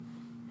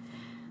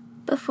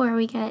Before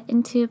we get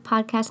into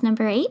podcast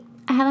number 8,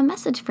 I have a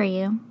message for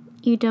you.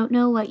 You don't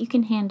know what you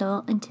can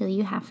handle until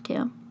you have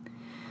to.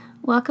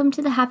 Welcome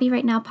to the Happy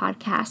Right Now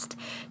podcast.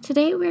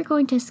 Today we're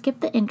going to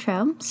skip the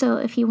intro, so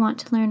if you want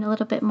to learn a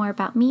little bit more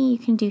about me, you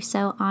can do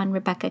so on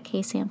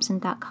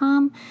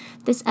RebeccaKSampson.com.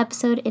 This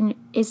episode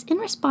is in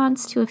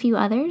response to a few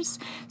others,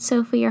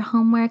 so for your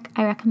homework,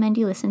 I recommend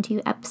you listen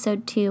to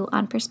episode 2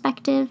 on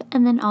perspective,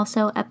 and then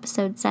also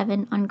episode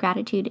 7 on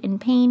gratitude and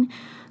pain.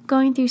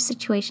 Going through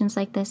situations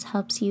like this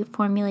helps you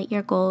formulate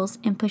your goals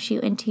and push you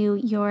into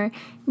your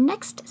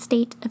next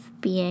state of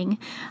being.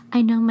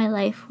 I know my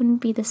life wouldn't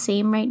be the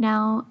same right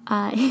now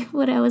if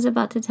what I was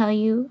about to tell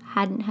you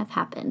hadn't have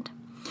happened.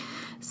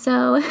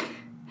 So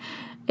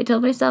I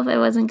told myself I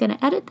wasn't going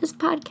to edit this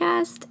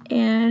podcast,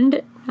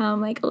 and now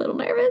I'm a little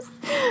nervous.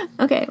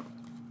 Okay,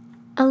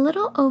 a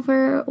little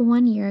over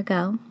 1 year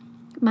ago,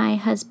 my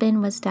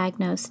husband was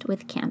diagnosed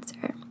with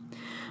cancer.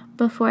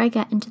 Before I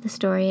get into the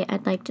story,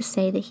 I'd like to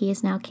say that he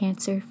is now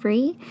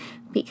cancer-free,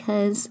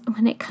 because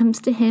when it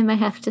comes to him, I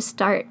have to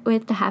start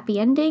with the happy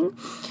ending.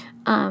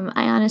 I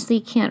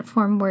honestly can't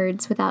form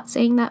words without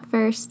saying that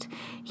first.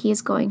 He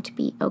is going to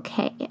be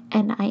okay,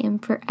 and I am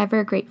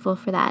forever grateful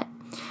for that.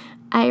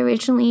 I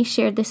originally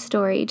shared this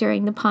story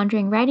during the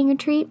Pondering Writing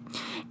Retreat,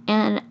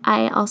 and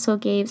I also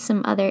gave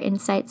some other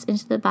insights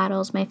into the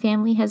battles my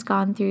family has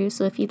gone through,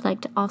 so if you'd like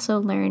to also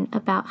learn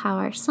about how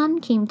our son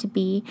came to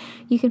be,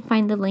 you can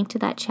find the link to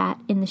that chat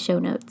in the show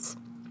notes.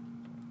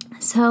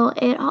 So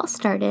it all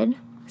started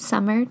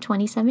summer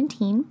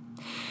 2017.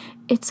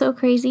 It's so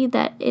crazy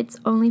that it's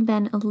only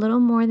been a little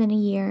more than a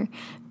year,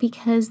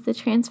 because the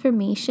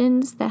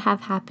transformations that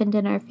have happened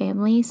in our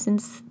family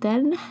since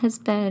then has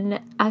been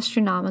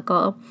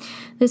astronomical.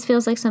 This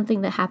feels like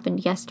something that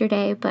happened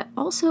yesterday, but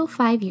also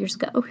 5 years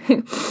ago.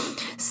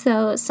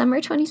 So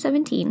summer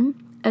 2017,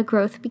 a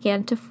growth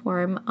began to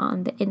form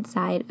on the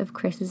inside of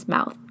Chris's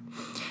mouth.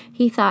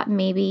 He thought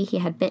maybe he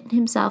had bitten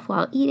himself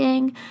while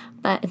eating,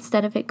 but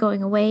instead of it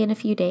going away in a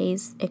few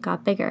days, it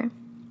got bigger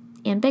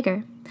and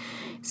bigger.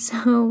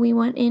 So we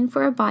went in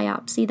for a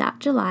biopsy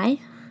that July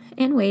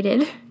and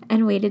waited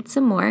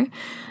some more.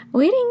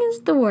 Waiting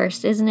is the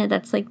worst, isn't it?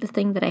 That's the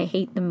thing that I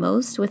hate the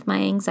most with my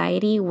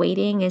anxiety.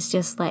 Waiting is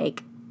just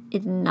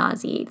it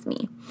nauseates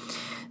me.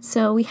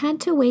 So we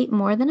had to wait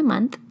more than a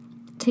month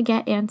to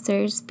get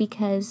answers,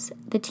 because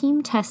the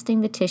team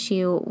testing the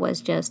tissue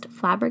was just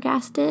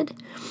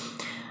flabbergasted.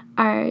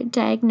 Our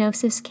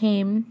diagnosis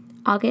came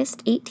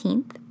August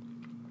 18th.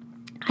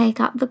 I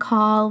got the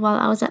call while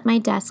I was at my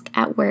desk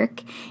at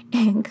work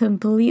and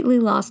completely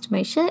lost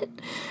my shit.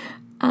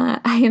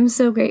 I am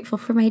so grateful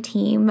for my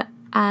team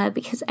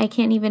because I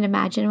can't even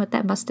imagine what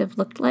that must have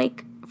looked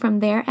like from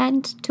their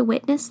end to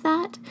witness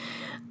that.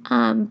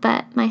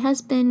 But my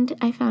husband,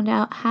 I found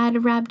out, had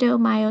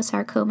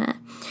rhabdomyosarcoma,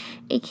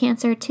 a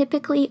cancer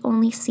typically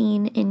only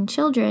seen in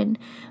children,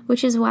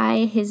 which is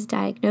why his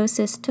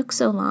diagnosis took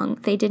so long.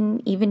 They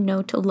didn't even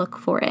know to look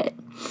for it.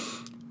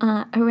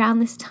 Around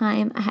this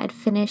time, I had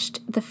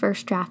finished the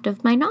first draft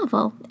of my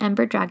novel,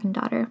 Ember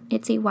Dragondaughter.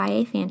 It's a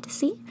YA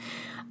fantasy,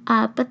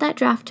 but that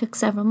draft took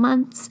several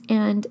months,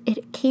 and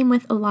it came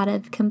with a lot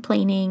of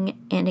complaining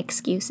and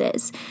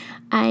excuses.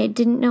 I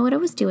didn't know what I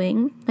was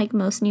doing, like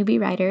most newbie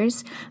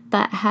writers,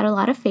 but I had a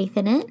lot of faith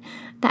in it,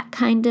 that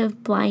kind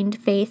of blind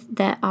faith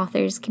that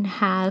authors can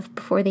have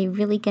before they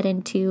really get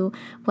into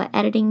what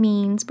editing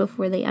means,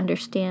 before they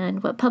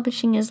understand what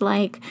publishing is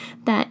like,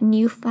 that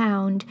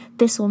newfound,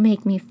 this will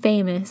make me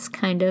famous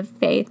kind of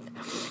faith.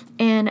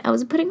 And I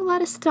was putting a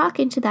lot of stock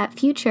into that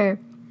future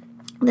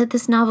that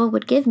this novel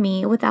would give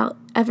me without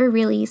ever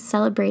really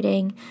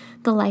celebrating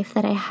the life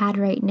that I had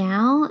right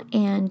now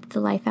and the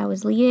life I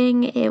was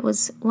leading. It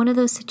was one of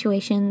those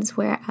situations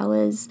where I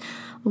was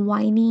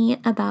whiny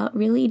about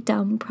really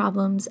dumb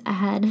problems. I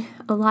had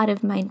a lot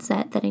of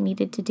mindset that I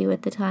needed to do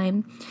at the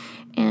time.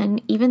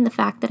 And even the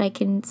fact that I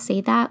can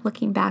say that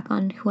looking back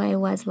on who I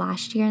was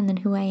last year and then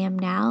who I am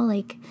now,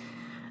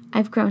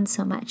 I've grown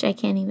so much. I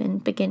can't even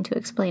begin to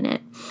explain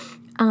it.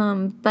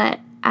 But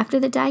after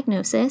the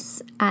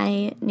diagnosis,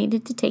 I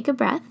needed to take a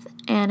breath,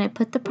 and I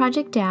put the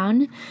project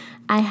down.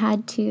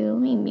 Let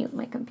me mute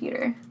my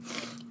computer.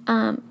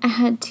 I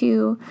had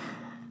to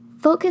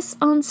focus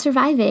on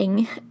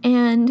surviving,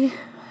 and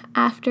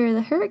after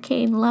the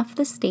hurricane left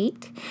the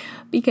state,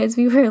 because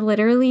we were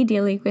literally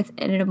dealing with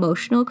an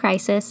emotional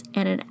crisis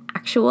and an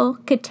actual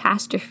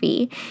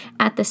catastrophe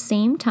at the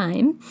same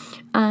time.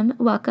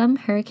 Welcome,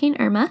 Hurricane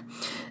Irma.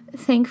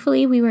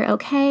 Thankfully, we were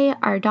okay,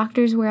 our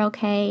doctors were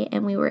okay,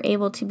 and we were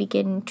able to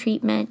begin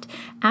treatment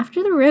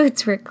after the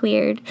roads were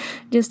cleared.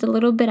 Just a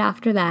little bit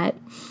after that,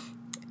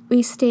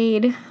 we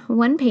stayed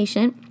 1 week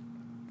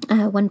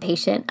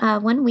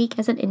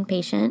as an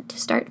inpatient to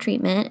start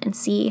treatment and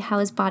see how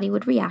his body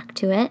would react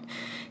to it.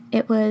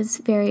 It was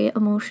very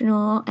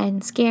emotional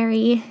and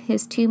scary.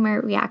 His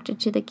tumor reacted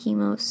to the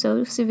chemo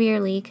so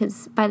severely,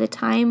 because by the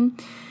time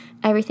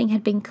everything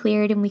had been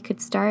cleared and we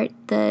could start,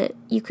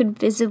 you could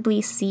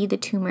visibly see the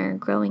tumor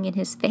growing in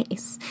his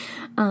face.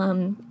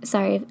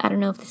 Sorry, I don't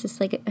know if this is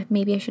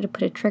maybe I should have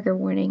put a trigger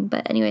warning,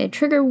 but anyway, a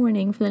trigger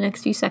warning for the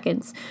next few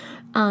seconds.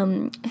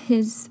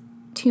 His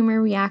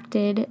tumor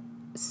reacted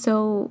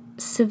so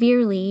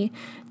severely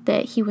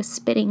that he was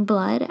spitting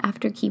blood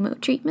after chemo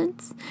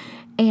treatments.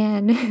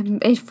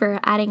 And for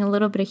adding a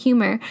little bit of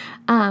humor,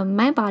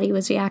 my body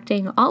was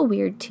reacting all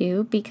weird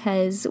too,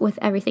 because with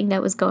everything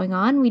that was going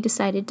on, we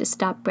decided to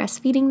stop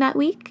breastfeeding that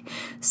week.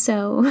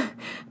 So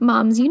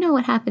moms, you know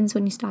what happens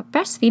when you stop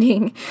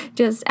breastfeeding,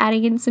 just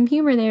adding in some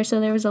humor there. So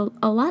there was a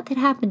lot that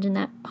happened in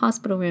that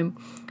hospital room.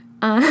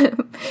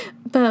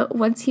 But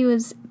once he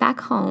was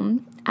back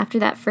home, after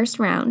that first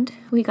round,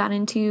 we got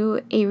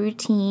into a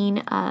routine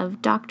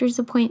of doctor's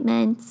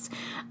appointments.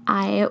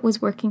 I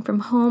was working from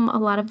home a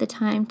lot of the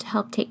time to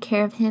help take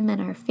care of him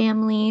and our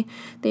family.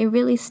 They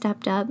really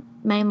stepped up.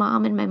 My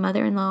mom and my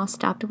mother-in-law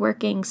stopped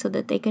working so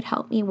that they could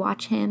help me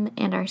watch him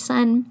and our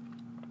son,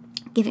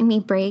 giving me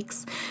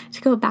breaks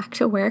to go back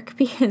to work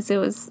because it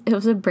was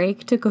a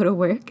break to go to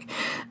work.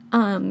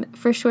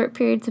 For short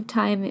periods of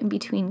time in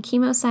between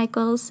chemo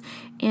cycles,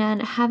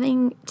 and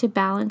having to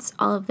balance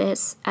all of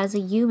this as a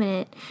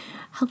unit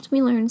helped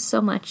me learn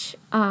so much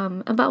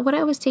about what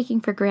I was taking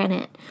for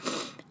granted.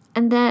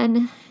 And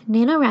then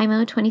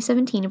NaNoWriMo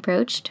 2017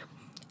 approached,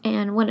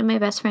 and one of my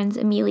best friends,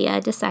 Amelia,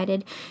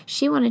 decided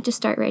she wanted to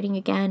start writing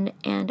again,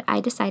 and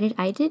I decided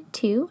I did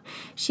too.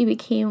 She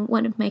became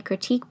one of my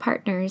critique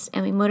partners,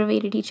 and we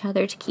motivated each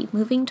other to keep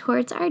moving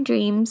towards our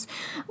dreams.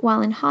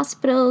 While in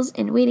hospitals,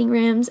 in waiting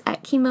rooms,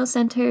 at chemo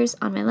centers,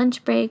 on my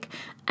lunch break,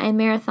 I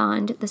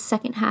marathoned the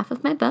second half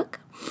of my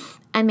book.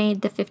 I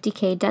made the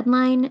 50K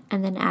deadline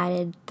and then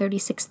added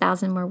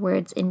 36,000 more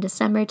words in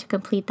December to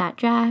complete that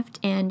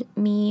draft. And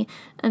me,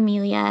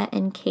 Amelia,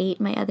 and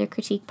Kate, my other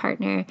critique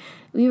partner,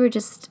 we were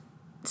just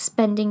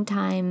spending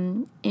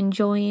time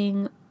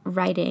enjoying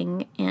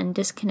writing and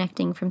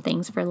disconnecting from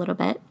things for a little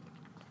bit.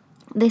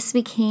 This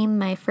became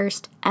my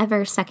first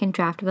ever second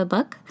draft of a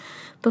book.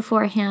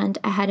 Beforehand,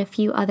 I had a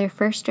few other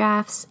first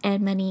drafts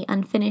and many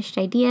unfinished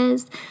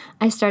ideas.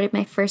 I started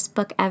my first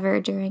book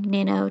ever during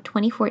Nano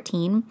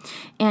 2014.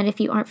 And if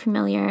you aren't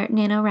familiar,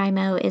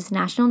 NaNoWriMo is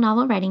National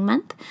Novel Writing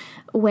Month,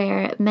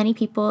 where many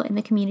people in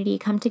the community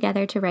come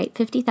together to write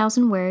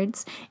 50,000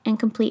 words and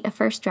complete a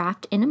first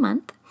draft in a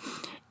month.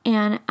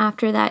 And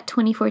after that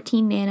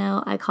 2014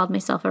 Nano, I called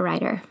myself a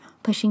writer,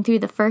 pushing through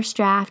the first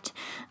draft,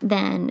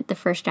 then the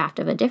first draft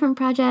of a different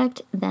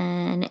project,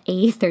 then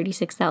a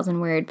 36,000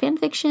 word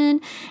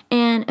fanfiction,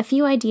 and a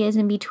few ideas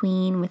in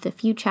between with a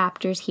few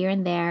chapters here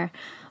and there,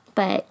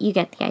 but you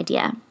get the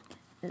idea.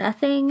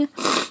 Nothing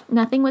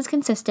was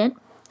consistent.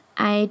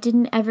 I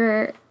didn't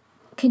ever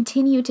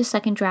continue to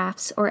second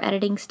drafts or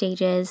editing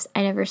stages.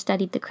 I never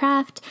studied the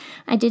craft.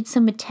 I did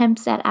some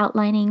attempts at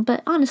outlining,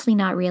 but honestly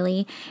not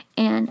really.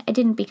 And I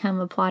didn't become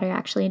a plotter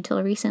actually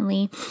until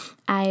recently.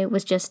 I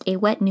was just a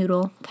wet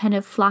noodle kind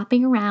of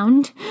flopping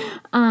around.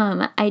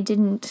 I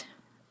didn't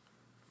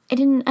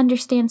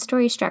understand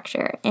story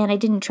structure, and I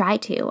didn't try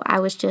to. I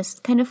was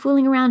just kind of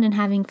fooling around and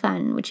having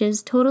fun, which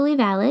is totally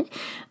valid,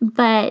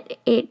 but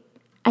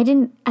I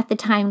didn't at the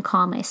time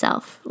call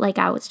myself like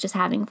I was just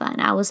having fun.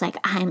 I was like,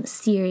 I'm a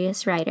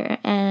serious writer.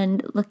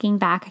 And looking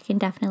back, I can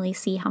definitely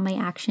see how my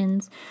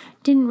actions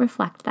didn't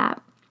reflect that.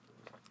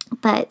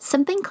 But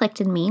something clicked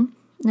in me,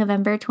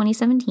 November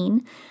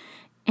 2017,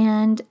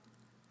 and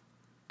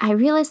I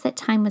realized that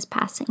time was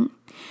passing.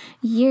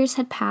 Years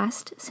had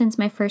passed since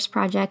my first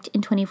project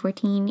in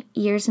 2014,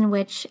 years in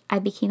which I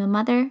became a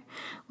mother,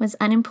 was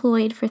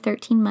unemployed for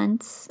 13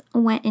 months,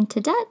 went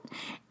into debt,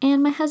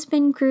 and my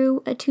husband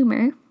grew a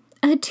tumor.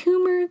 A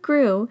tumor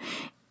grew.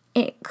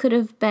 It could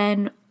have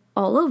been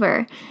all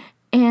over.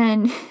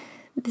 And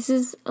this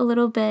is a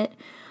little bit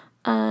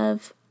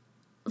of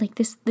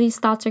these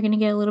thoughts are going to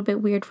get a little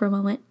bit weird for a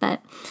moment,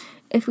 but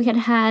if we had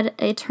had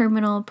a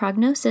terminal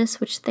prognosis,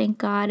 which thank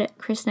God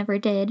Chris never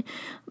did,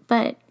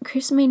 but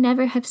Chris may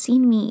never have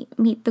seen me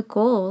meet the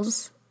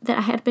goals that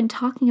I had been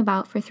talking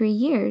about for 3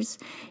 years.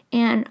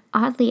 And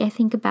oddly, I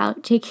think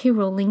about J.K.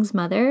 Rowling's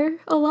mother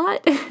a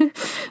lot.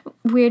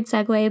 Weird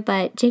segue,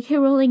 but J.K.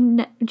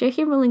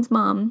 Rowling's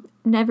mom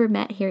never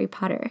met Harry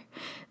Potter.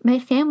 My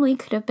family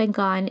could have been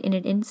gone in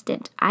an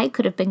instant. I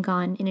could have been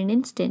gone in an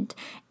instant.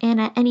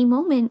 And at any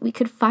moment, we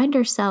could find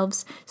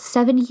ourselves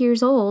 70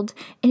 years old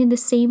and in the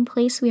same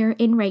place we are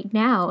in right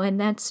now. And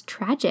that's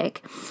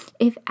tragic.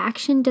 If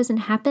action doesn't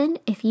happen,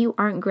 if you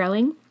aren't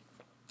growing,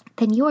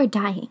 then you are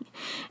dying.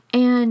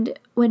 And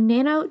when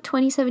Nano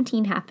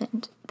 2017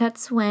 happened,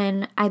 that's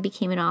when I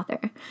became an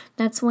author.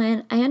 That's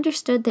when I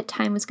understood that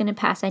time was going to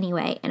pass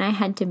anyway, and I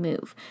had to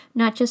move,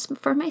 not just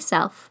for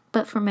myself,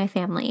 but for my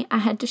family. I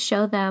had to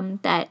show them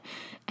that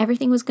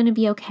everything was going to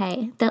be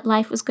okay, that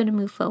life was going to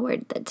move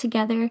forward, that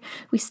together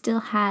we still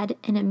had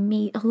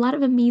a lot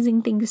of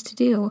amazing things to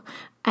do.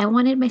 I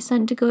wanted my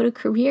son to go to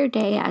career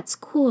day at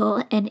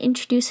school and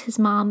introduce his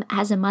mom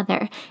as a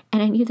mother,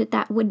 and I knew that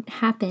that wouldn't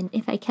happen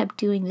if I kept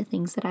doing the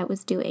things that I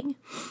was doing.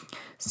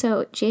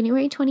 So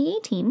January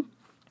 2018,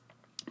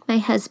 My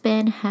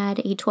husband had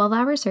a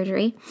 12-hour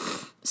surgery.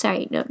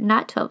 Sorry, no,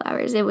 not 12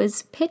 hours. It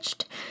was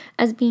pitched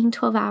as being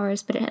 12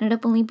 hours, but it ended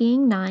up only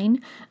being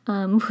 9,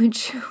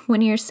 which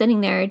when you're sitting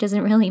there, it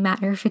doesn't really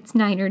matter if it's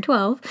 9 or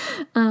 12.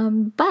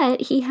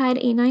 But he had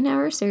a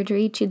 9-hour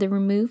surgery to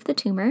remove the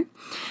tumor,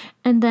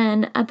 and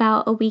then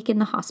about a week in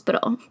the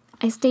hospital.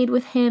 I stayed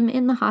with him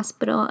in the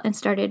hospital and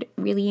started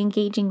really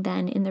engaging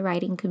then in the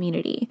writing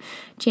community.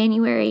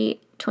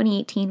 January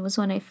 2018 was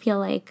when I feel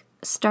like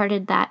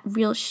started that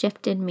real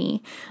shift in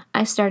me.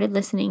 I started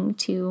listening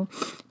to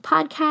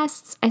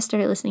podcasts. I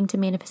started listening to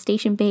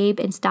Manifestation Babe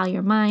and Style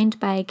Your Mind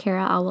by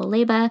Kara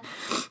Alwaleba.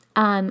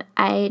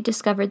 I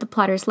discovered the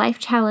Plotter's Life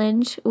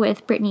Challenge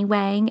with Brittany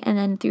Wang, and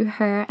then through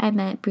her, I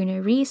met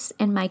Bruna Reese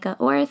and Micah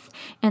Orth,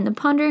 and the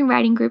Pondering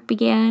Writing Group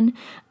began.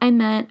 I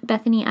met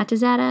Bethany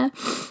Atazada,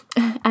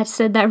 I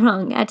said that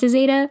wrong,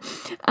 Atazada,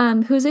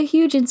 who's a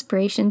huge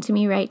inspiration to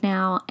me right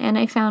now, and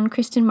I found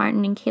Kristen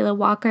Martin and Kayla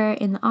Walker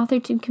in the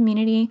AuthorTube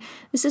community.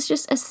 This is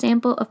just a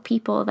sample of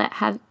people that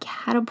have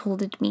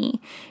catapulted me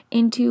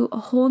into a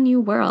whole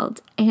new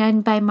world,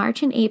 and by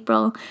March and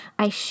April,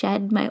 I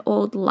shed my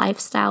old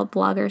lifestyle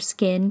blogger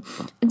skin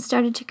and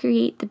started to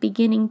create the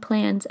beginning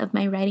plans of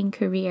my writing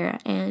career,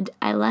 and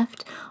I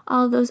left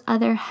all those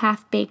other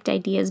half-baked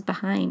ideas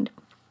behind.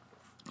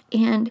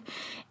 And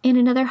in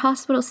another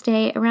hospital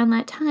stay around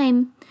that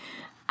time,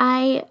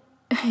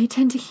 you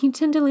tend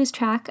to lose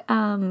track.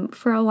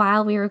 For a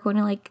while, we were going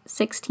to like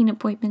 16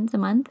 appointments a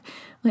month,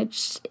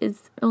 which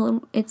is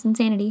it's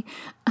insanity.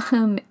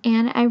 And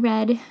I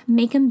read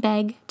Make 'Em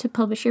Beg to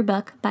Publish Your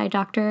Book by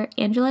Dr.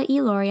 Angela E.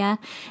 Lauria,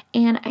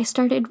 and I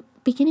started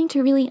beginning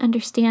to really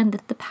understand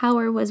that the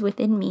power was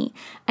within me.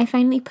 I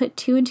finally put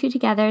 2 and 2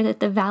 together that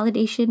the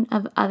validation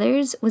of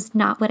others was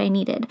not what I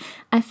needed.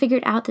 I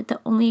figured out that the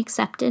only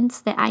acceptance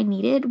that I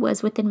needed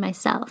was within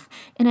myself,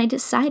 and I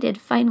decided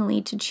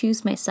finally to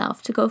choose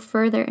myself, to go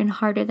further and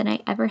harder than I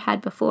ever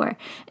had before,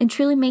 and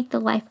truly make the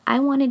life I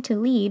wanted to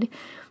lead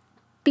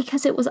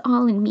because it was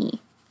all in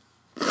me.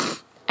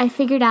 I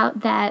figured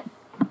out that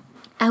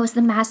I was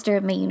the master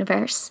of my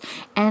universe,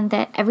 and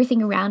that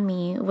everything around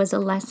me was a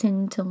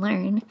lesson to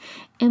learn.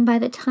 And by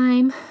the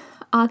time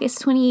August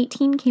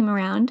 2018 came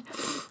around,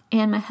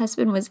 and my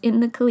husband was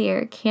in the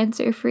clear,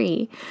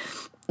 cancer-free,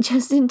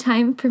 just in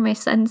time for my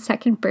son's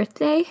 2nd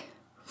birthday.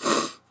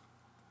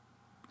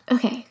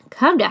 Okay,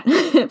 calm down.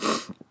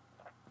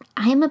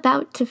 I am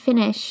about to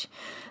finish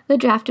the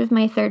draft of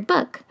my 3rd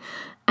book.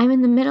 I'm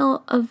in the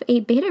middle of a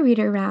beta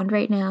reader round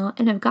right now,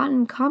 and I've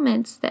gotten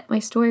comments that my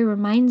story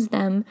reminds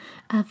them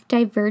of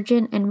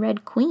Divergent and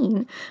Red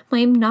Queen.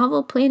 My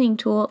novel planning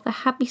tool, the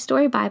Happy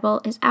Story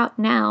Bible, is out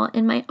now,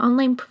 and my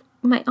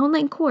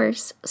online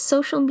course,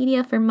 Social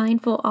Media for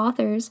Mindful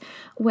Authors,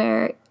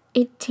 where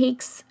it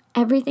takes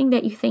everything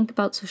that you think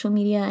about social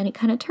media and it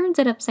kind of turns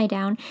it upside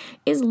down,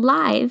 is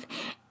live.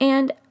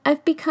 And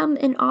I've become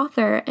an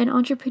author, an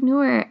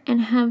entrepreneur,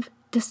 and have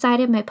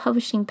decided my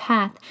publishing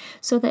path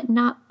so that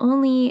not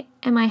only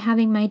am I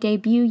having my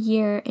debut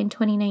year in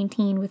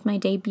 2019 with my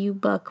debut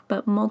book,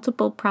 but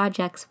multiple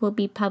projects will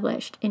be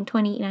published in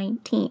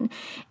 2019.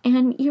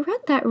 And you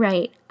read that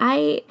right.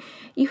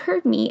 You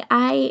heard me.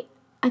 I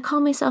call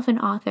myself an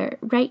author.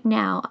 Right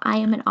now, I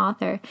am an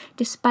author,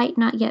 despite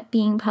not yet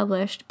being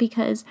published,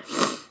 because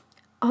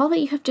all that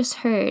you have just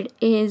heard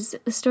is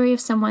the story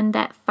of someone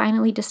that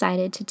finally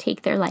decided to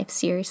take their life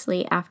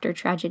seriously after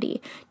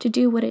tragedy, to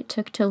do what it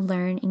took to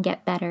learn and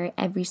get better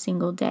every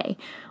single day.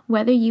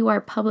 Whether you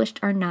are published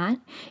or not,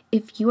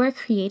 if you are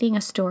creating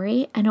a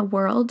story and a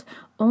world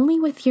only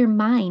with your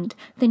mind,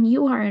 then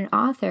you are an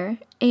author,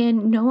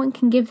 and no one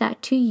can give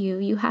that to you.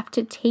 You have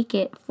to take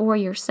it for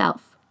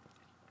yourself.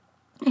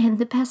 And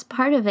the best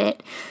part of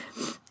it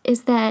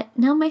is that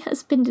now my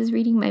husband is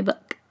reading my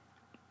book.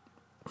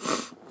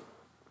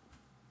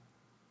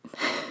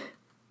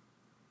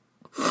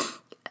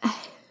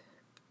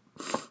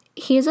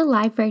 He is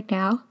alive right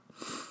now,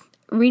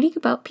 reading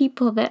about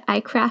people that I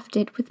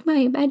crafted with my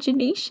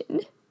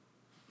imagination.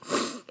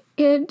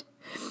 And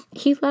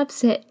he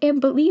loves it and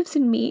believes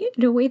in me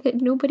in a way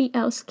that nobody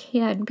else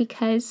can,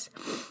 because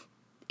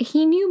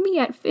he knew me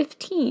at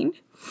 15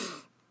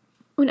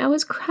 when I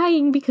was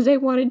crying because I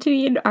wanted to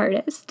be an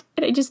artist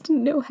and I just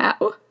didn't know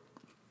how.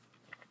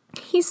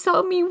 He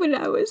saw me when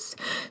I was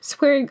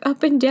swearing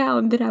up and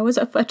down that I was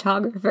a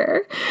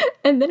photographer,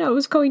 and then I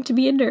was going to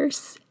be a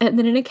nurse, and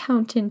then an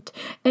accountant,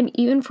 and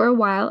even for a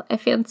while I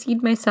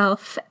fancied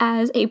myself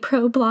as a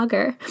pro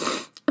blogger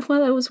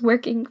while I was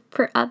working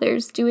for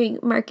others doing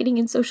marketing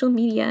and social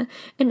media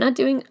and not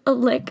doing a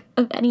lick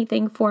of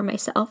anything for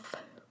myself.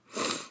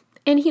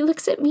 And he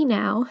looks at me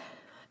now,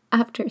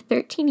 after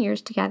 13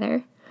 years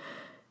together,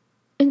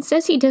 and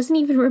says he doesn't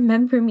even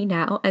remember me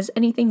now as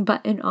anything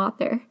but an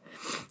author.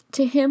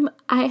 To him,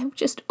 I have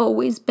just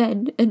always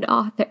been an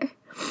author.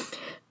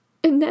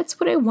 And that's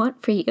what I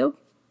want for you.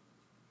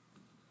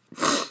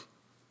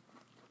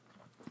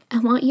 I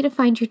want you to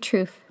find your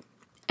truth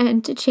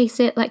and to chase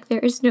it like there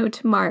is no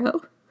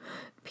tomorrow.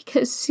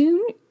 Because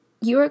soon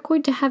you are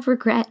going to have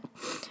regret.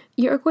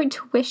 You are going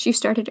to wish you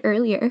started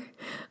earlier,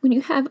 when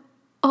you have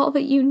all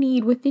that you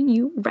need within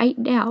you right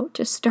now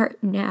to start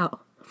now.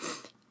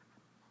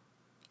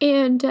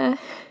 And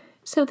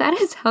so that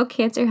is how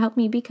cancer helped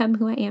me become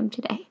who I am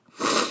today.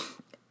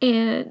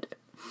 And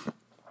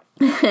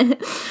I'm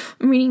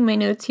reading my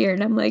notes here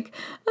and I'm like,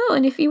 oh,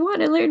 and if you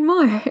want to learn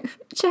more,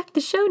 check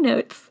the show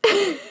notes.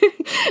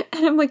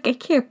 And I'm like, I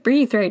can't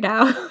breathe right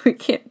now. We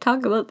can't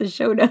talk about the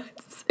show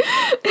notes.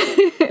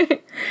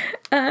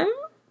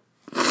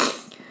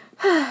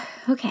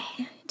 Okay,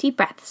 deep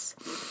breaths.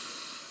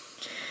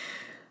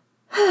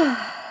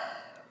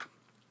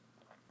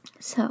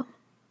 So,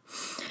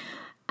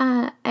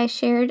 I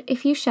shared a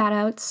few shout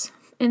outs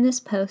in this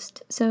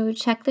post, so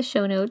check the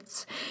show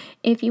notes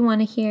if you want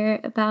to hear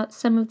about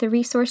some of the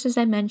resources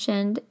I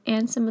mentioned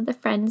and some of the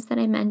friends that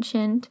I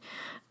mentioned,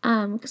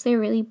 because they're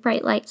really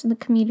bright lights in the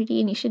community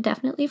and you should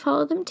definitely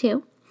follow them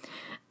too.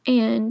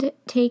 And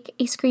take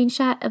a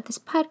screenshot of this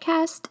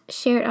podcast,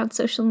 share it on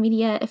social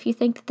media if you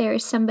think that there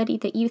is somebody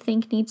that you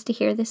think needs to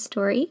hear this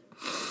story.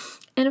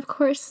 And of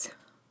course,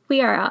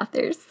 we are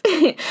authors.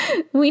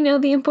 We know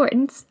the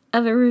importance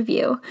of a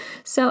review.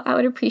 So I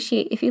would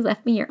appreciate if you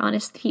left me your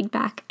honest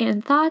feedback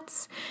and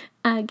thoughts.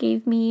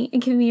 Give me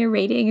a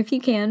rating if you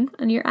can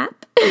on your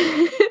app.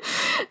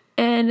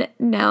 And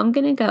now I'm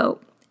going to go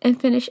and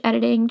finish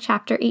editing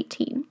chapter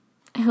 18.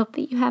 I hope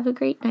that you have a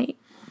great night.